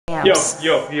Damps.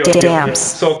 Yo. Damps.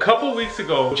 So a couple weeks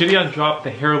ago, JiDion dropped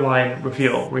the hairline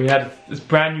reveal where he had this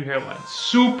brand new hairline.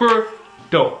 Super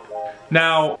dope.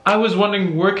 Now, I was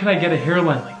wondering, where can I get a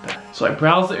hairline like that? So I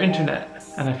browsed the internet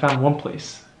and I found one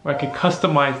place where I could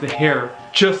customize the hair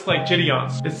just like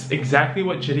JiDion's. It's exactly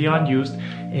what JiDion used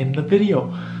in the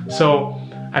video. So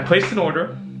I placed an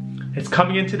order. It's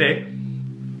coming in today.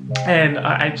 And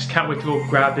I just can't wait to go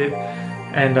grab it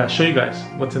and show you guys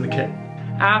what's in the kit.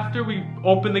 After we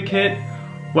open the kit,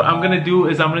 what I'm gonna do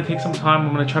is I'm gonna take some time,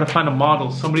 I'm gonna try to find a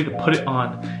model, somebody to put it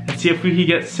on, and see if we can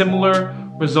get similar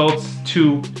results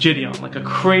to JiDion, like a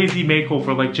crazy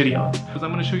makeover like JiDion. Because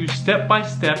I'm gonna show you step by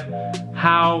step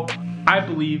how I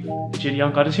believe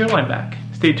JiDion got his hairline back.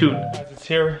 Stay tuned. It's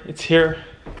here.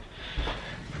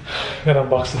 I gotta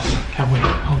unbox this, can't wait,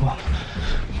 hold on.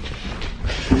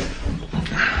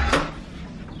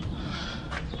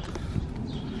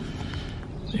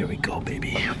 Here we go,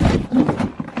 baby.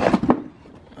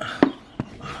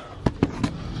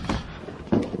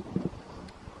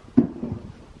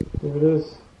 There it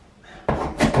is.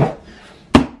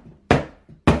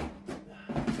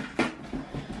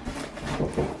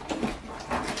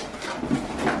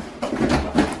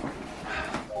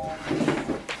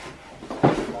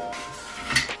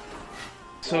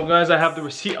 So guys, I have the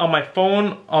receipt on my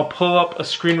phone. I'll pull up a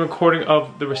screen recording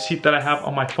of the receipt that I have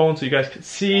on my phone so you guys can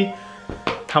see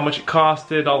how much it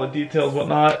costed, all the details,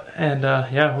 whatnot. And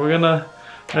yeah, we're gonna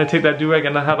take that do-rag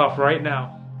and head off right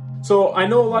now. So I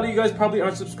know a lot of you guys probably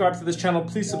aren't subscribed to this channel.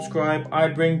 Please subscribe. I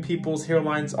bring people's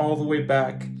hairlines all the way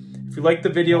back. If you like the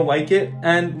video, like it,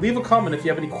 and leave a comment if you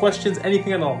have any questions,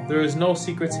 anything at all. There is no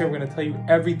secrets here. We're gonna tell you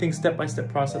everything step-by-step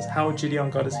process, how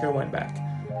JiDion got his hairline back.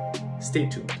 Stay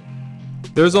tuned.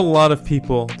 There's a lot of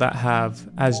people that have,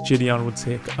 as JiDion would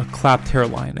say, a clapped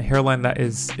hairline, a hairline that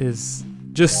is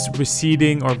just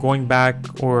receding or going back,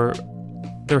 or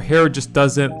their hair just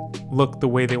doesn't look the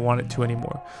way they want it to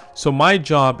anymore. So my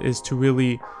job is to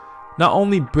really not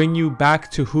only bring you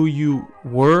back to who you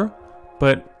were,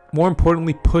 but more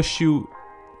importantly push you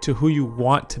to who you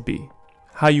want to be,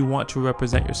 how you want to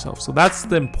represent yourself. So that's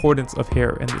the importance of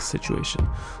hair in this situation.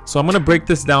 So I'm going to break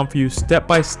this down for you step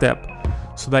by step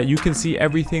so that you can see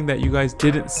everything that you guys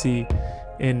didn't see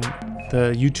in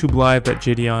the YouTube live that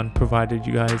JiDion provided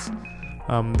you guys.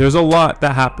 There's a lot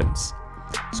that happens.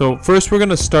 So first we're going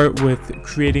to start with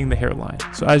creating the hairline.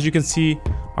 So as you can see,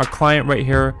 our client right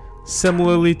here,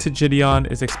 similarly to JiDion,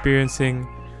 is experiencing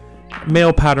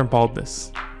male pattern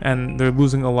baldness, and they're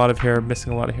losing a lot of hair,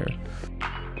 missing a lot of hair.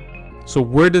 So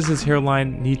where does his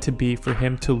hairline need to be for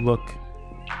him to look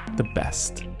the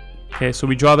best? Okay, so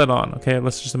we draw that on. Okay,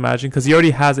 let's just imagine, because he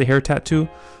already has a hair tattoo,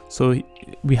 so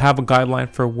we have a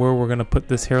guideline for where we're going to put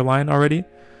this hairline already.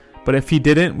 But if he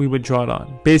didn't, we would draw it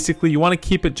on. Basically, you want to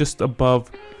keep it just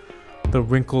above the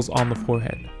wrinkles on the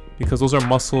forehead, because those are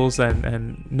muscles,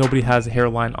 and nobody has a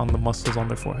hairline on the muscles on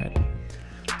their forehead.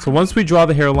 So once we draw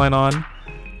the hairline on,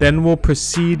 then we'll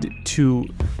proceed to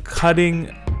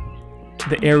cutting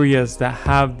the areas that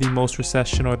have the most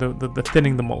recession, or the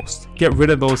thinning the most. Get rid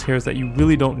of those hairs that you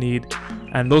really don't need,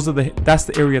 and that's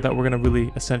the area that we're going to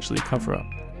really essentially cover up.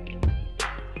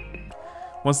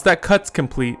 Once that cut's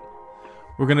complete,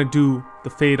 we're going to do the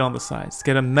fade on the sides.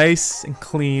 Get them nice and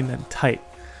clean and tight.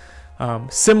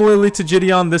 Similarly to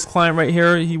JiDion, this client right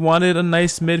here, he wanted a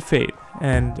nice mid fade,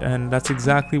 and that's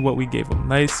exactly what we gave him.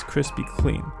 Nice, crispy,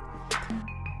 clean.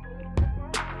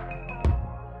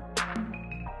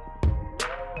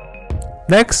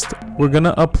 Next, we're going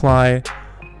to apply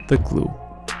the glue.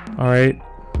 Alright,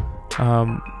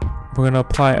 we're going to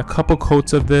apply a couple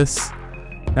coats of this.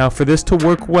 Now for this to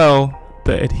work well,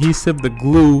 the adhesive, the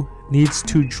glue, needs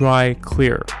to dry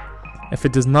clear. If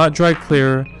it does not dry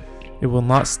clear, it will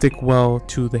not stick well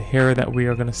to the hair that we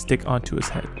are going to stick onto his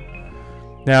head.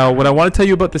 Now, what I want to tell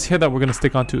you about this hair that we're going to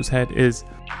stick onto his head is,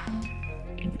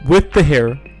 with the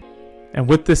hair and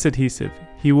with this adhesive,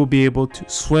 he will be able to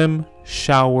swim,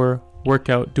 shower, work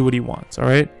out, do what he wants. All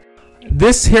right.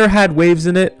 This hair had waves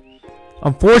in it.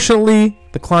 Unfortunately,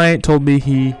 the client told me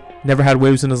he never had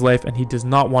waves in his life and he does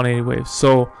not want any waves.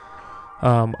 So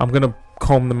I'm going to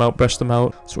comb them out, brush them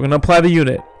out. So we're going to apply the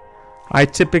unit. I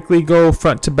typically go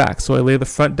front to back. So I lay the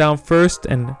front down first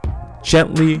and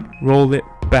gently roll it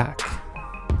back,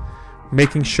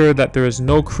 making sure that there is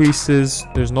no creases,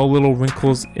 there's no little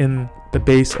wrinkles in the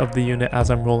base of the unit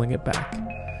as I'm rolling it back.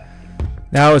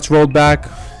 Now it's rolled back.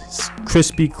 It's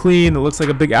crispy, clean. It looks like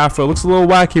a big afro. It looks a little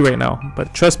wacky right now,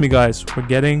 but trust me guys, we're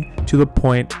getting to the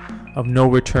point of no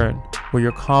return, where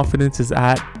your confidence is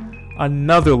at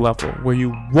another level, where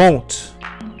you won't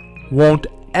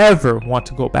ever want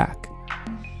to go back.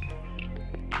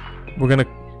 We're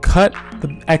gonna cut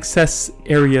the excess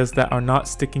areas that are not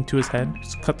sticking to his head.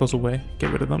 Just cut those away,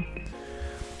 get rid of them.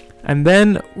 And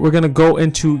then we're gonna go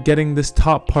into getting this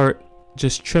top part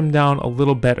just trimmed down a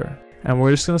little better. And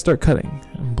we're just gonna start cutting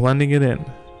and blending it in.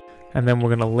 And then we're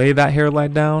gonna lay that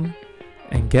hairline down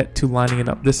and get to lining it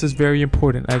up. This is very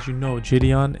important. As you know,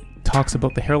 JiDion talks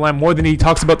about the hairline more than he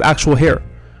talks about the actual hair.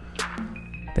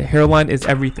 The hairline is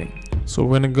everything. So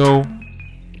we're gonna go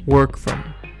work from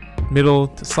middle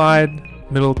to side,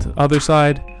 middle to other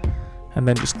side, and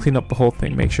then just clean up the whole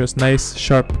thing. Make sure it's nice,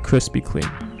 sharp, crispy, clean.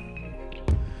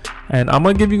 And I'm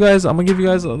gonna give you guys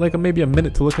like maybe a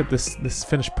minute to look at this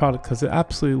finished product, because it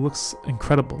absolutely looks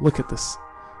incredible. Look at this.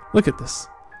 Look at this.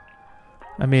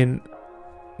 I mean,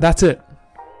 that's it.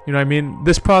 You know what I mean?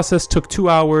 This process took 2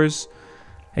 hours.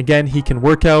 Again, he can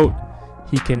work out,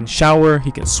 he can shower,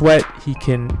 he can sweat, he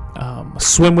can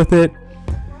swim with it.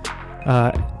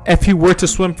 If he were to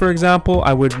swim, for example,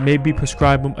 I would maybe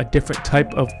prescribe him a different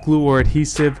type of glue or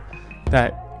adhesive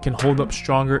that can hold up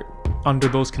stronger under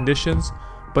those conditions.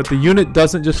 But the unit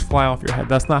doesn't just fly off your head.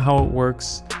 That's not how it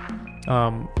works.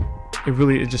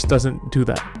 It just doesn't do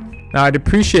that. Now, I'd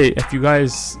appreciate if you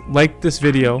guys like this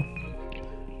video,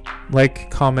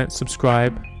 like, comment,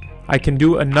 subscribe. I can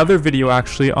do another video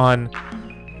actually on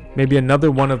maybe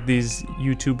another one of these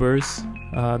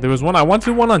YouTubers. There was one, I want to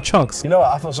do one on chunks. You know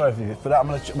what, I feel sorry for you. For that, I'm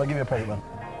gonna give you a payment.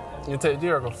 You take the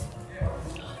go.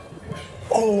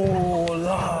 Oh,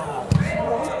 Lord.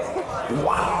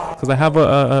 Wow. Because I have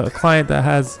a client that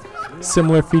has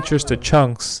similar features to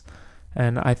chunks,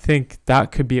 and I think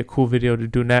that could be a cool video to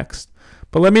do next.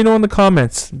 But let me know in the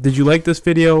comments, did you like this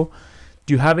video?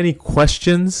 Do you have any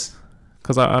questions?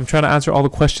 Because I'm trying to answer all the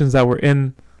questions that were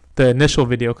in the initial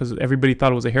video, because everybody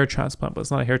thought it was a hair transplant, but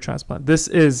it's not a hair transplant. This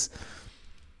is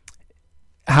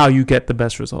how you get the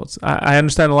best results. I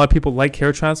understand a lot of people like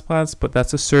hair transplants, but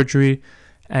that's a surgery,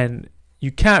 and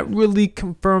you can't really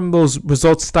confirm those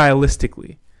results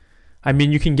stylistically. I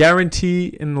mean, you can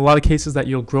guarantee in a lot of cases that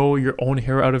you'll grow your own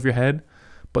hair out of your head,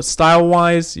 but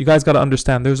style-wise, you guys got to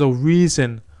understand there's a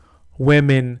reason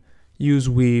women use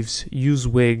weaves, use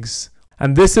wigs.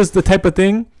 And this is the type of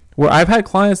thing where I've had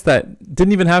clients that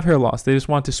didn't even have hair loss. They just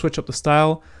wanted to switch up the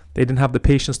style. They didn't have the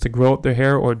patience to grow out their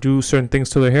hair or do certain things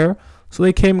to their hair. So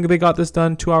they came, they got this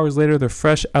done. 2 hours later, they're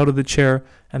fresh out of the chair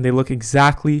and they look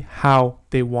exactly how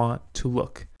they want to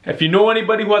look. If you know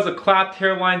anybody who has a clapped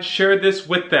hairline, share this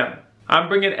with them. I'm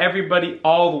bringing everybody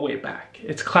all the way back.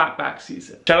 It's clapback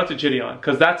season. Shout out to JiDion,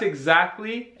 because that's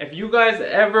exactly, if you guys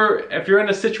if you're in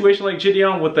a situation like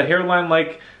JiDion with the hairline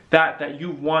like that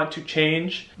you want to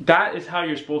change, that is how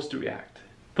you're supposed to react.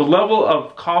 The level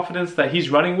of confidence that he's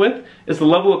running with is the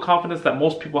level of confidence that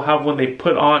most people have when they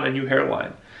put on a new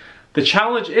hairline. The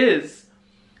challenge is,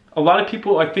 a lot of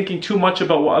people are thinking too much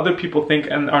about what other people think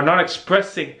and are not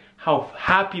expressing how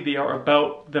happy they are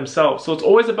about themselves. So it's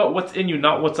always about what's in you,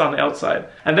 not what's on the outside.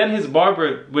 And then his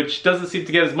barber, which doesn't seem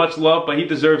to get as much love, but he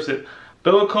deserves it.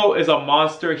 Bilico is a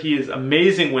monster. He is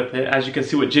amazing with it, as you can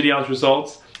see with JiDion's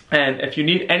results. And if you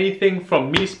need anything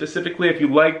from me specifically, if you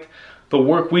liked the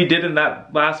work we did in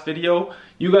that last video,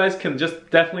 you guys can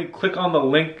just definitely click on the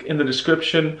link in the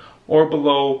description or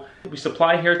below. We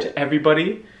supply hair to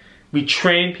everybody. We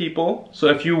train people. So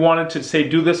if you wanted to say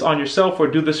do this on yourself or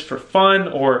do this for fun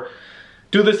or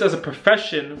do this as a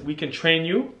profession, we can train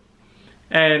you.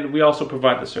 And we also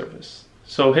provide the service.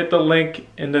 So hit the link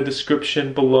in the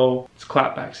description below. It's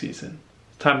clapback season.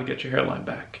 It's time to get your hairline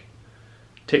back.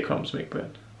 Take crumbs, make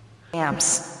bread.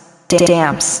 Damps.